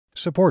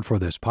Support for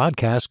this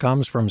podcast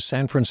comes from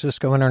San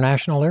Francisco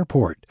International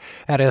Airport.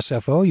 At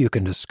SFO, you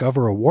can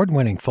discover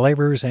award-winning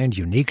flavors and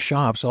unique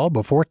shops all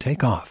before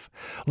takeoff.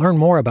 Learn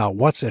more about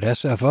what's at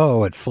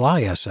SFO at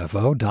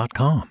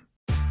flysfo.com.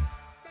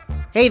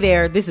 Hey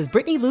there, this is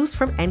Brittany Luce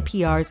from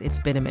NPR's It's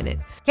Been a Minute.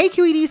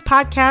 KQED's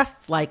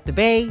podcasts like The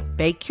Bay,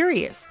 Bay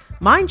Curious,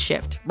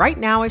 Mindshift, Right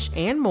Nowish,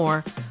 and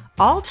more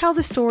all tell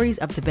the stories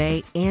of the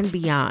Bay and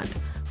beyond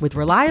with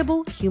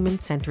reliable,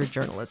 human-centered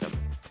journalism.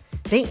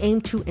 They aim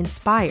to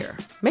inspire,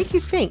 make you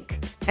think,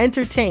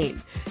 entertain,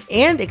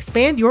 and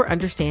expand your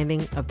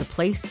understanding of the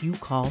place you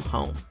call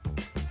home.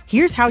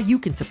 Here's how you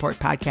can support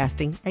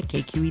podcasting at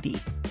KQED.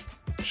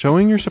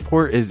 Showing your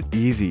support is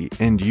easy,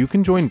 and you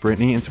can join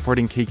Brittany in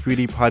supporting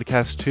KQED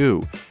Podcast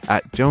too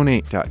at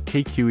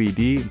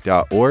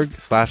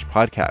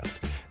donate.kqed.org/podcast.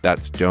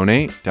 That's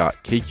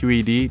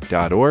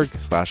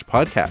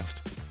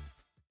donate.kqed.org/podcast.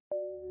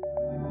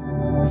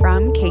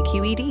 From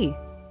KQED.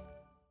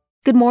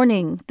 Good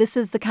morning. This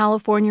is the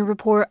California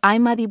Report.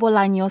 I'm Mari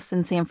Bolaños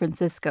in San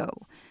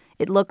Francisco.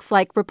 It looks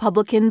like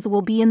Republicans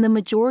will be in the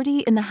majority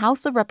in the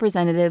House of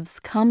Representatives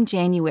come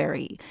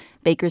January.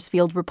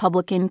 Bakersfield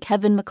Republican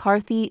Kevin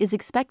McCarthy is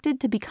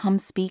expected to become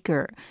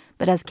Speaker.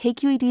 But as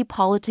KQED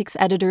politics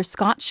editor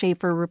Scott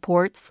Shafer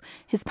reports,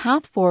 his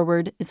path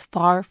forward is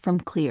far from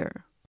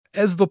clear.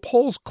 As the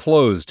polls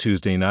closed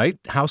Tuesday night,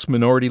 House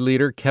Minority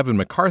Leader Kevin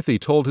McCarthy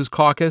told his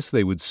caucus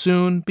they would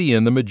soon be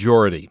in the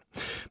majority.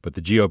 But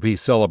the GOP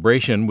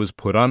celebration was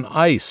put on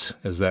ice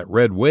as that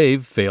red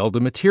wave failed to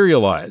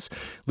materialize,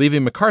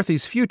 leaving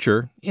McCarthy's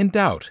future in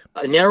doubt.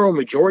 A narrow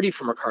majority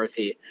for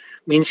McCarthy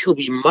means he'll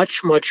be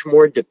much, much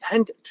more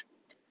dependent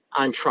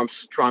on Trump's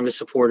strongest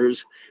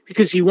supporters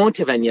because he won't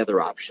have any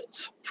other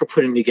options for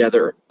putting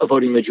together a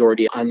voting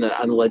majority on the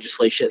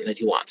legislation that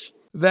he wants.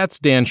 That's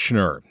Dan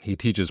Schnurr. He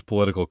teaches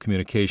political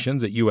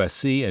communications at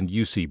USC and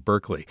UC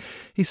Berkeley.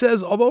 He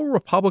says although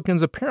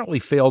Republicans apparently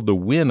failed to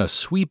win a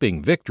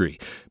sweeping victory,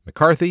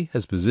 McCarthy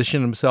has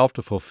positioned himself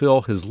to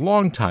fulfill his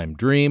longtime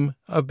dream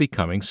of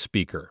becoming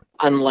Speaker.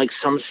 Unlike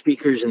some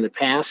speakers in the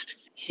past,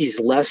 he's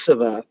less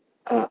of a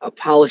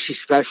policy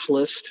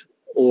specialist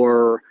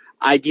or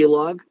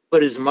ideologue,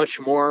 but is much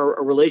more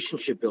a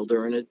relationship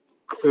builder, and it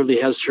clearly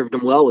has served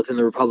him well within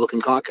the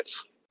Republican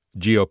caucus.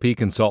 GOP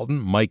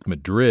consultant Mike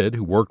Madrid,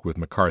 who worked with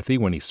McCarthy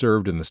when he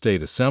served in the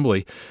state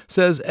assembly,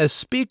 says as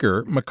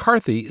Speaker,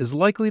 McCarthy is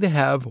likely to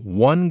have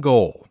one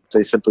goal.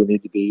 They simply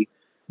need to be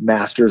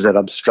masters at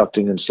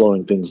obstructing and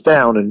slowing things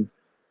down, and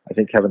I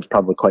think Kevin's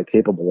probably quite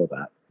capable of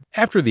that.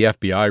 After the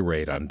FBI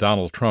raid on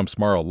Donald Trump's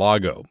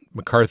Mar-a-Lago,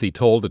 McCarthy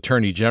told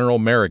Attorney General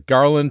Merrick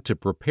Garland to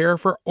prepare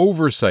for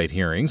oversight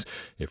hearings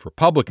if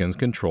Republicans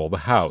control the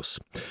House.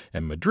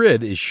 And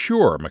Madrid is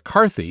sure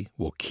McCarthy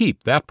will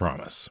keep that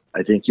promise.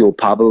 I think you'll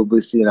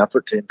probably see an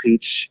effort to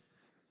impeach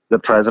the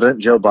president,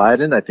 Joe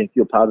Biden. I think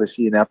you'll probably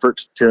see an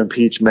effort to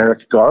impeach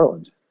Merrick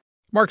Garland.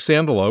 Mark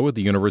Sandalow at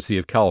the University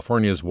of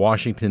California's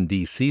Washington,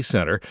 D.C.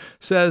 Center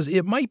says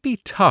it might be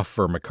tough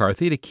for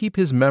McCarthy to keep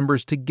his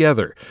members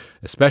together,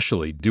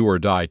 especially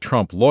do-or-die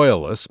Trump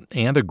loyalists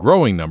and a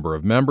growing number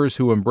of members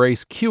who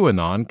embrace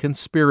QAnon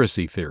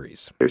conspiracy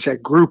theories. There's a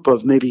group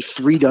of maybe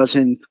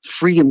 36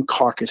 Freedom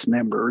Caucus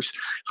members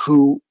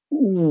who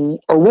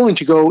are willing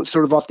to go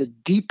sort of off the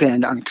deep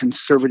end on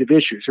conservative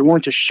issues. They're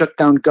willing to shut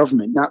down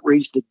government, not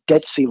raise the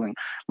debt ceiling.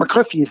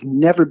 McCarthy has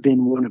never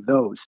been one of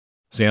those.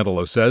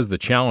 Sandalow says the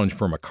challenge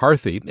for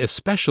McCarthy,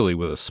 especially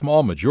with a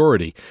small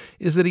majority,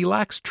 is that he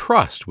lacks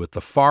trust with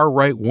the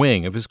far-right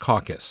wing of his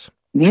caucus.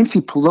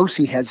 Nancy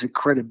Pelosi has the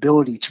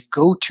credibility to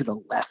go to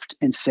the left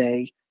and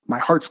say, my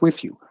heart's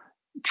with you.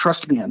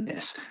 Trust me on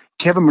this.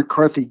 Kevin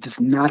McCarthy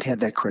does not have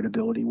that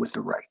credibility with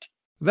the right.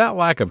 That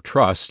lack of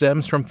trust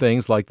stems from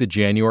things like the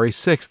January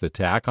 6th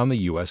attack on the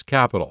U.S.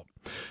 Capitol.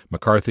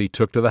 McCarthy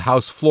took to the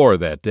House floor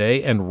that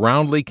day and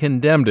roundly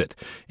condemned it,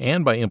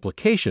 and by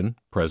implication,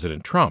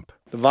 President Trump.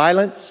 The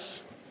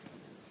violence,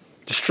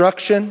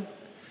 destruction,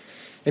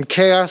 and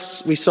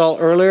chaos we saw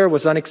earlier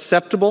was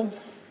unacceptable,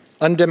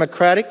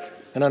 undemocratic,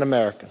 and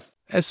un-American.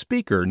 As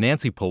Speaker,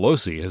 Nancy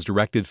Pelosi has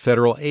directed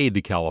federal aid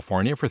to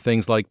California for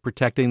things like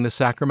protecting the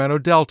Sacramento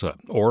Delta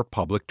or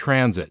public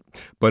transit.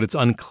 But it's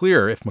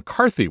unclear if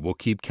McCarthy will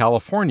keep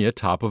California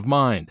top of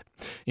mind.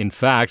 In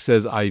fact,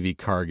 says Ivy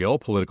Cargill,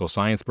 political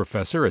science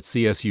professor at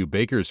CSU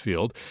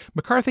Bakersfield,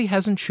 McCarthy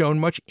hasn't shown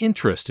much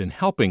interest in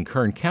helping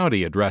Kern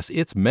County address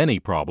its many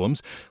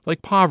problems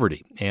like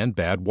poverty and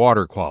bad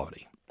water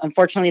quality.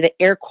 Unfortunately, the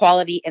air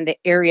quality in the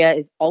area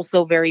is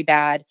also very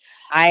bad.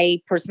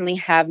 I personally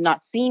have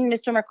not seen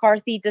Mr.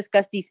 McCarthy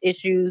discuss these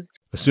issues.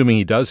 Assuming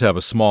he does have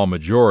a small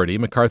majority,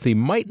 McCarthy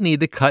might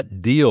need to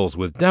cut deals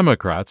with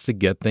Democrats to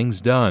get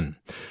things done.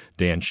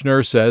 Dan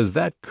Schnurr says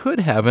that could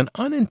have an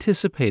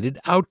unanticipated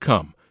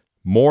outcome,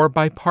 more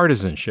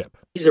bipartisanship.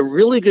 He's a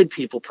really good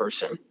people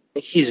person.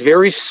 He's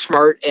very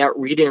smart at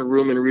reading a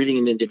room and reading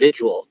an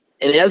individual.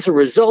 And as a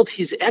result,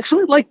 he's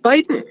actually like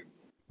Biden.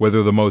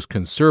 Whether the most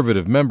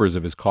conservative members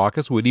of his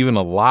caucus would even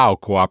allow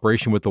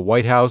cooperation with the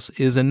White House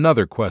is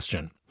another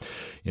question.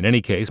 In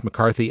any case,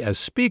 McCarthy as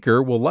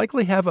Speaker will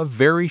likely have a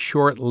very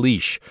short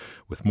leash,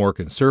 with more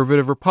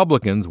conservative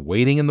Republicans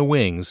waiting in the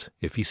wings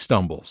if he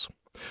stumbles.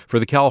 For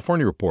the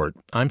California Report,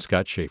 I'm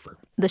Scott Shafer.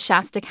 The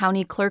Shasta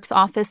County Clerk's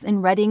office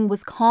in Redding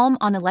was calm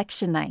on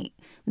election night.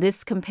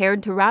 This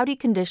compared to rowdy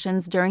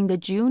conditions during the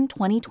June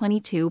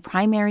 2022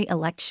 primary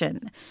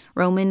election.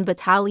 Roman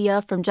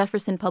Battaglia from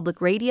Jefferson Public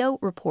Radio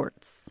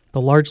reports.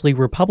 The largely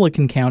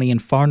Republican county in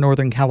far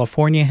northern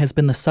California has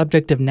been the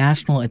subject of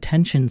national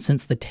attention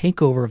since the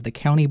takeover of the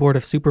County Board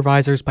of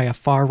Supervisors by a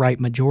far-right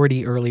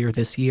majority earlier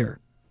this year.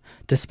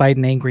 Despite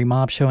an angry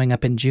mob showing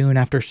up in June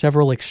after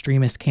several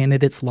extremist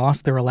candidates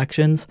lost their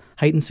elections,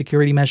 heightened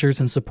security measures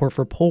and support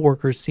for poll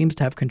workers seems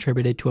to have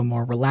contributed to a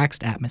more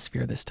relaxed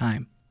atmosphere this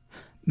time.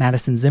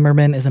 Madison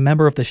Zimmerman is a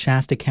member of the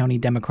Shasta County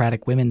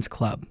Democratic Women's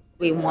Club.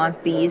 We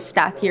want the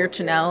staff here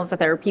to know that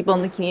there are people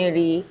in the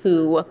community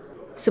who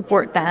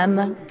support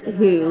them,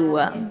 who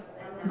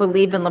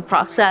believe in the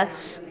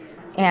process,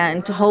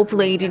 and to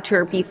hopefully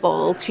deter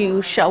people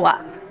to show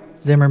up.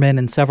 Zimmerman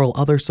and several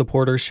other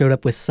supporters showed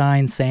up with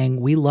signs saying,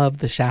 "We love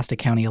the Shasta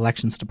County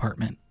Elections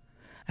Department."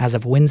 As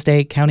of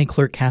Wednesday, County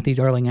Clerk Kathy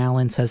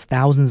Darling-Allen says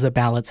thousands of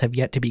ballots have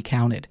yet to be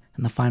counted,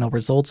 and the final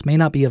results may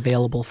not be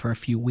available for a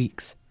few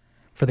weeks.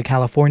 For the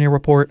California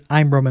Report,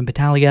 I'm Roman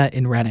Battaglia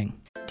in Redding.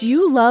 Do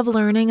you love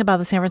learning about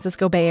the San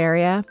Francisco Bay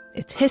Area?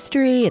 Its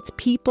history, its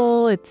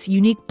people, its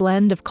unique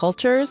blend of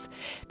cultures?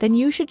 Then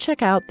you should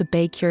check out the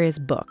Bay Curious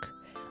book.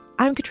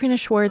 I'm Katrina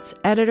Schwartz,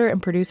 editor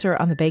and producer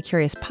on the Bay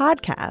Curious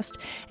podcast,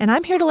 and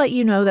I'm here to let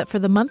you know that for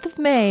the month of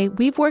May,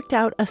 we've worked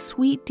out a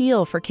sweet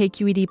deal for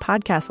KQED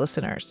podcast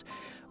listeners.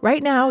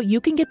 Right now, you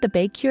can get the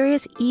Bay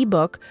Curious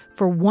ebook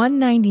for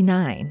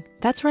 $1.99.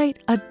 That's right,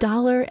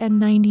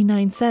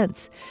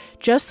 $1.99.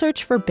 Just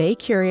search for Bay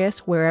Curious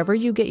wherever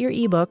you get your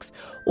ebooks,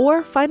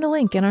 or find a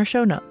link in our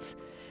show notes.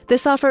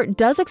 This offer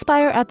does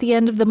expire at the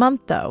end of the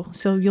month, though,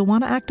 so you'll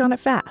want to act on it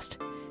fast.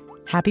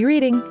 Happy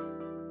reading!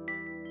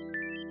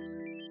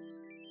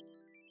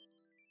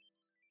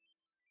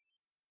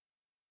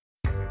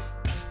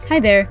 Hi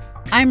there,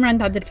 I'm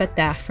Randa Abdel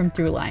Fattah from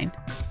Throughline.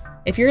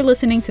 If you're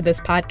listening to this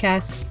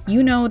podcast,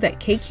 you know that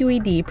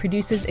KQED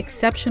produces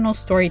exceptional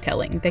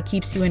storytelling that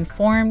keeps you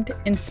informed,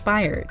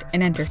 inspired,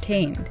 and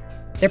entertained.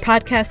 Their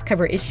podcasts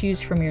cover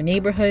issues from your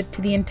neighborhood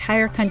to the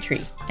entire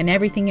country and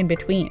everything in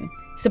between.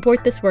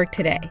 Support this work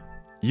today.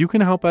 You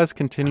can help us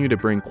continue to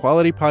bring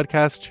quality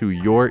podcasts to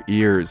your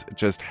ears.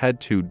 Just head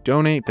to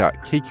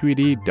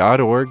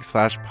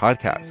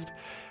donate.kqed.org/podcast.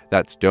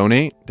 That's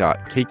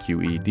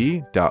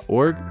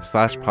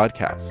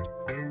donate.kqed.org/podcast.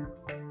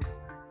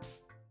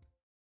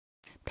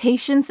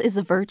 Patience is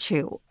a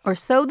virtue, or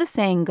so the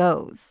saying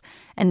goes,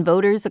 and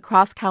voters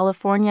across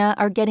California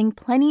are getting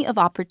plenty of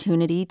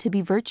opportunity to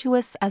be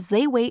virtuous as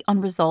they wait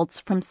on results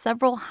from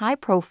several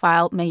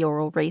high-profile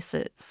mayoral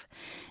races.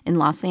 In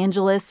Los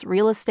Angeles,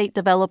 real estate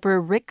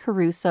developer Rick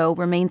Caruso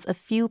remains a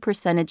few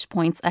percentage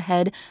points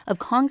ahead of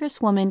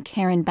Congresswoman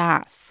Karen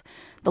Bass.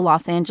 The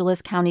Los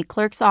Angeles County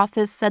Clerk's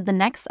office said the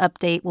next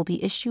update will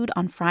be issued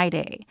on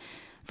Friday.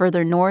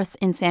 Further north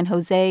in San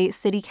Jose,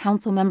 City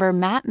Council member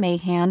Matt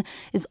Mahan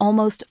is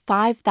almost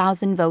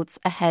 5,000 votes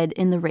ahead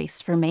in the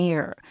race for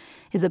mayor.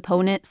 His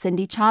opponent,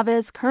 Cindy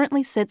Chavez,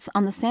 currently sits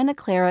on the Santa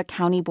Clara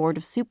County Board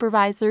of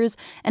Supervisors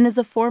and is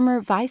a former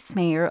vice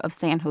mayor of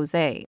San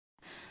Jose.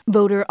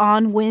 Voter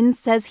On Win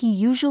says he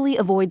usually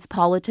avoids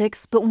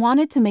politics but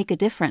wanted to make a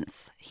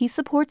difference. He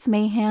supports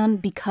Mahan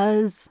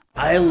because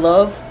I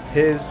love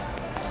his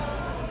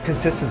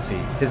consistency,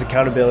 his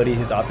accountability,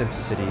 his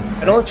authenticity.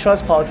 I don't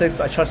trust politics,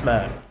 but I trust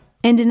man.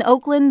 And in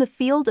Oakland, the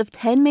field of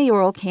 10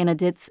 mayoral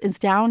candidates is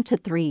down to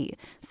 3.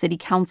 City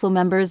Council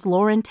members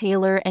Lauren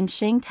Taylor and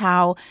Sheng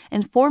Tao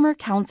and former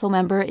council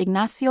member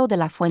Ignacio de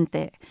la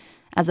Fuente.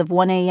 As of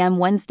 1 a.m.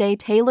 Wednesday,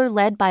 Taylor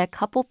led by a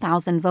couple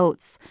thousand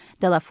votes.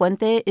 De la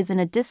Fuente is in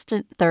a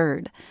distant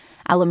third.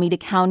 Alameda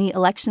County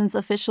elections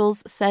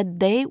officials said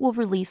they will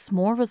release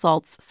more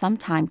results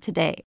sometime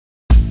today.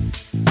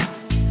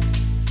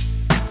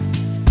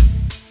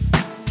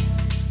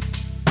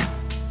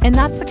 And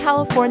that's the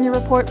California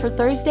Report for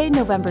Thursday,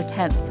 November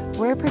 10th.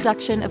 We're a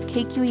production of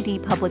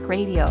KQED Public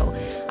Radio.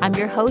 I'm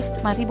your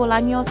host, Mari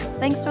Bolaños.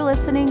 Thanks for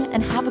listening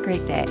and have a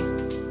great day.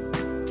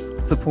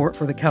 Support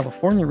for the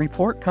California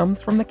Report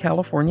comes from the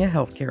California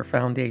Healthcare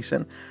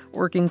Foundation,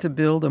 working to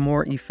build a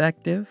more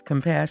effective,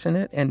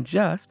 compassionate, and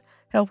just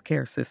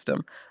healthcare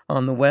system.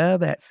 On the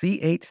web at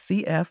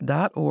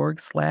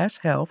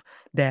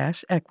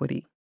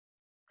chcf.org/health-equity.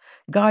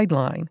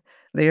 Guideline.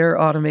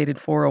 Their automated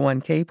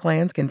 401k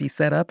plans can be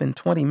set up in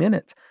 20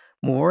 minutes.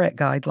 More at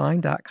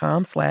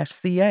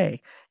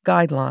guideline.com/CA.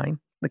 Guideline,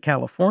 the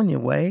California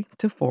way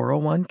to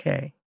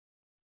 401k.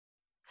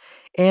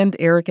 And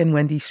Eric and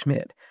Wendy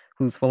Schmidt,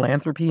 whose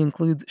philanthropy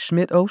includes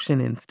Schmidt Ocean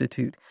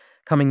Institute.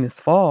 Coming this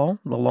fall,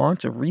 the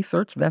launch of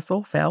research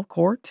vessel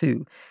Falkor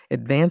 2,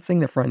 advancing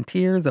the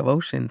frontiers of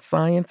ocean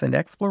science and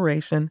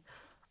exploration.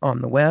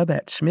 On the web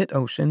at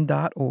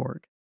schmidtocean.org.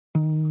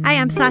 Hi,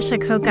 I'm Sasha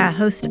Coca,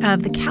 host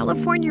of the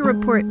California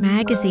Report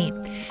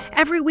magazine.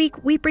 Every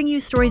week, we bring you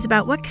stories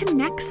about what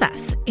connects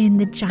us in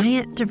the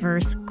giant,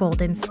 diverse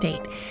Golden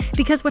State.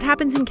 Because what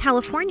happens in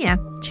California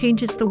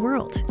changes the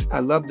world. I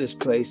love this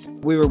place.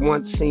 We were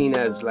once seen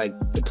as like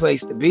the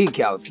place to be,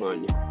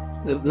 California.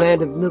 The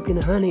land of milk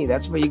and honey.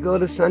 That's where you go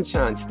to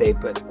Sunshine State,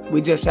 but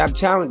we just have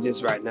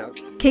challenges right now.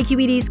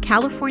 KQED's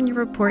California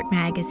Report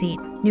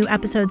magazine. New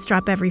episodes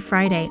drop every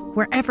Friday,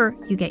 wherever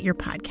you get your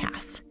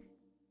podcasts.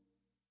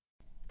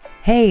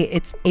 Hey,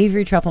 it's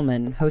Avery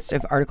Trufelman, host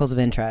of Articles of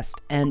Interest,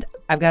 and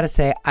I've got to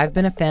say, I've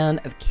been a fan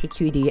of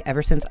KQED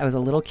ever since I was a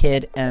little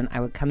kid, and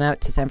I would come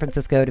out to San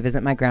Francisco to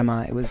visit my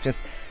grandma. It was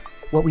just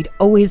what we'd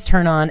always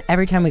turn on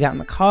every time we got in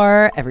the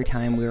car, every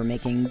time we were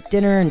making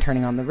dinner and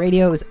turning on the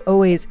radio. It was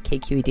always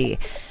KQED.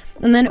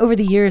 And then over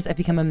the years, I've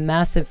become a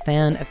massive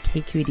fan of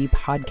KQED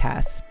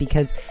podcasts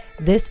because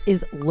this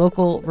is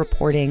local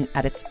reporting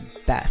at its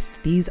best.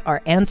 These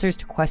are answers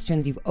to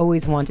questions you've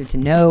always wanted to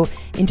know,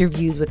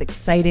 interviews with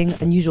exciting,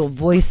 unusual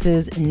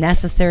voices,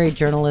 necessary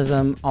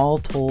journalism, all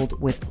told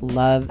with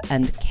love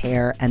and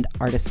care and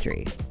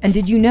artistry. And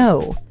did you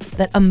know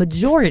that a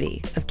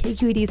majority of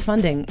KQED's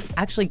funding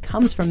actually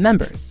comes from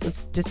members?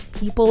 It's just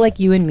people like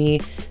you and me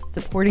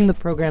supporting the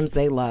programs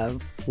they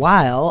love,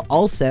 while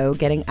also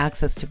getting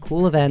access to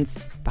cool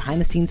events,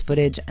 behind-the-scenes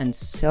footage, and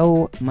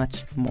so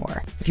much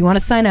more. If you want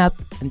to sign up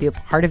and be a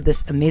part of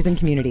this amazing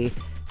community,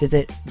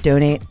 visit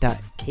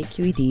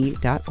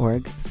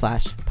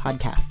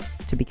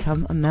donate.kqed.org/podcasts to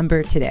become a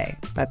member today.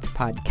 That's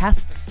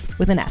podcasts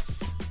with an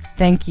S.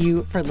 Thank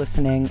you for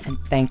listening, and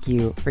thank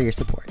you for your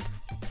support.